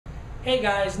Hey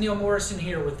guys, Neil Morrison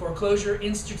here with Foreclosure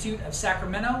Institute of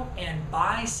Sacramento and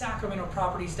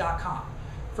BuySacramentoProperties.com.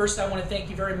 First, I want to thank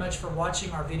you very much for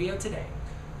watching our video today.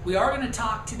 We are going to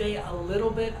talk today a little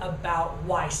bit about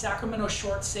why Sacramento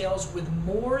short sales with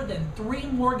more than 3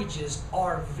 mortgages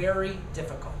are very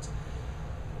difficult.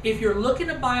 If you're looking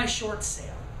to buy a short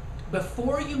sale,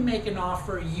 before you make an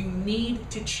offer, you need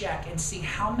to check and see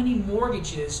how many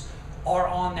mortgages are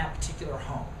on that particular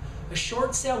home. A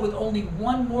short sale with only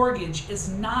 1 mortgage is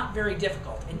not very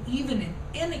difficult, and even an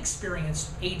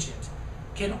inexperienced agent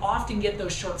can often get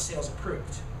those short sales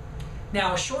approved.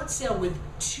 Now, a short sale with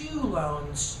 2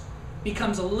 loans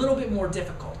becomes a little bit more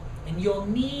difficult, and you'll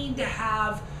need to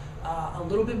have a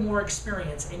little bit more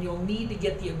experience, and you'll need to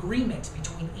get the agreement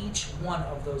between each one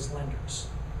of those lenders.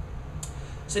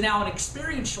 So now an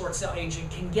experienced short sale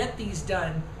agent can get these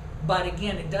done, but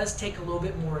again, it does take a little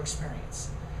bit more experience.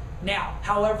 Now,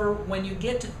 however, when you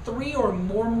get to 3 or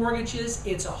more mortgages,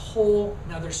 it's a whole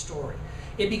nother story.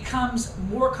 It becomes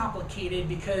more complicated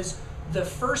because the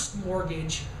first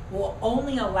mortgage will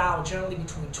only allow generally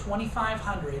between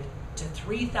 $2,500 to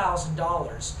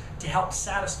 $3,000 to help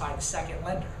satisfy the second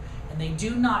lender. And they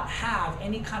do not have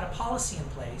any kind of policy in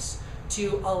place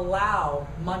to allow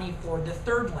money for the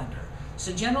third lender.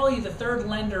 So generally the third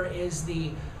lender is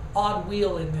the odd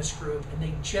wheel in this group, and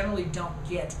they generally don't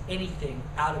get anything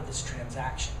out of this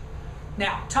transaction.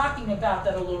 Now, talking about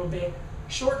that a little bit,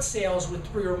 short sales with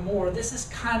 3 or more, this is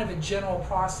kind of a general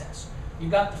process.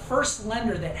 You've got the first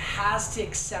lender that has to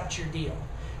accept your deal.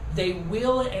 They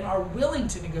will and are willing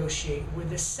to negotiate with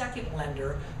the second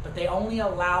lender, but they only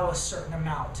allow a certain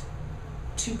amount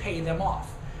to pay them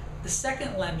off. The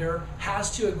second lender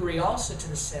has to agree also to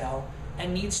the sale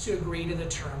and needs to agree to the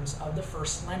terms of the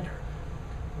first lender.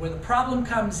 Where the problem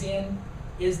comes in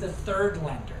is the third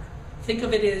lender. Think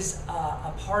of it as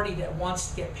a party that wants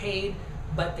to get paid,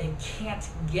 but they can't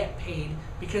get paid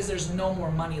because there's no more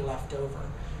money left over.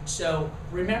 So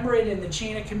remember it in the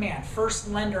chain of command. First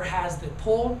lender has the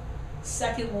pull,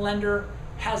 second lender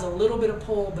has a little bit of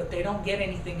pull, but they don't get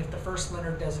anything if the first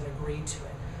lender doesn't agree to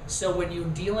it. So when you're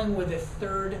dealing with a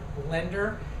third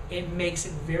lender, it makes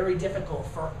it very difficult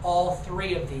for all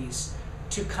 3 of these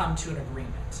to come to an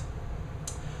agreement.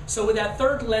 So with that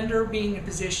third lender being in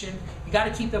position, you got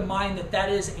to keep in mind that that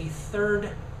is a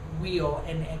third wheel,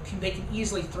 and they can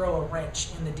easily throw a wrench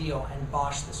in the deal and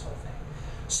bosh this whole thing.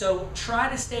 So try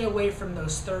to stay away from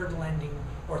those third lending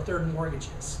or third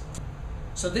mortgages.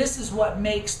 So this is what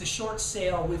makes the short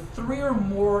sale with 3 or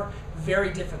more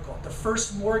very difficult. The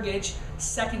first mortgage,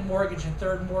 second mortgage, and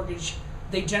third mortgage,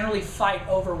 they generally fight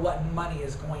over what money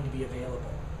is going to be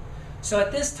available. So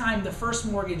at this time, the first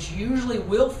mortgage usually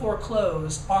will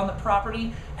foreclose on the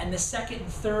property, and the second and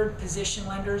third position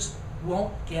lenders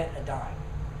won't get a dime.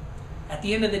 At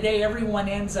the end of the day, everyone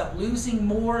ends up losing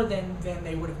more than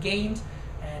they would have gained,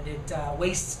 and it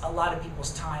wastes a lot of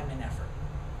people's time and effort.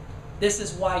 This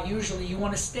is why usually you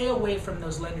want to stay away from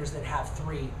those lenders that have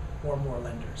 3 or more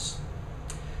lenders.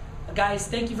 Guys,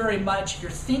 thank you very much. If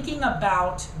you're thinking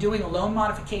about doing a loan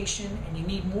modification and you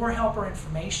need more help or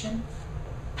information,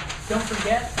 don't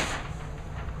forget,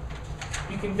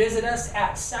 you can visit us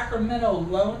at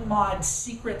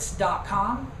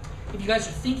SacramentoLoanModSecrets.com. If you guys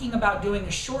are thinking about doing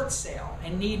a short sale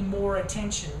and need more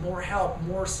attention, more help,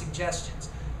 more suggestions,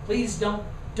 please don't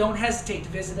hesitate to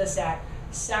visit us at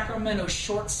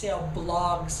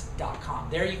SacramentoShortSaleBlogs.com.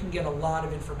 There you can get a lot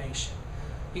of information.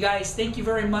 You guys, thank you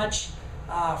very much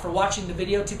for watching the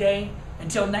video today.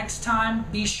 Until next time,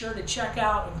 be sure to check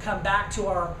out and come back to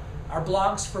our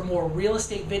blogs for more real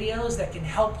estate videos that can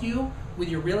help you with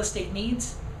your real estate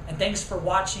needs. And thanks for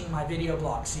watching my video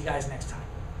blog. See you guys next time.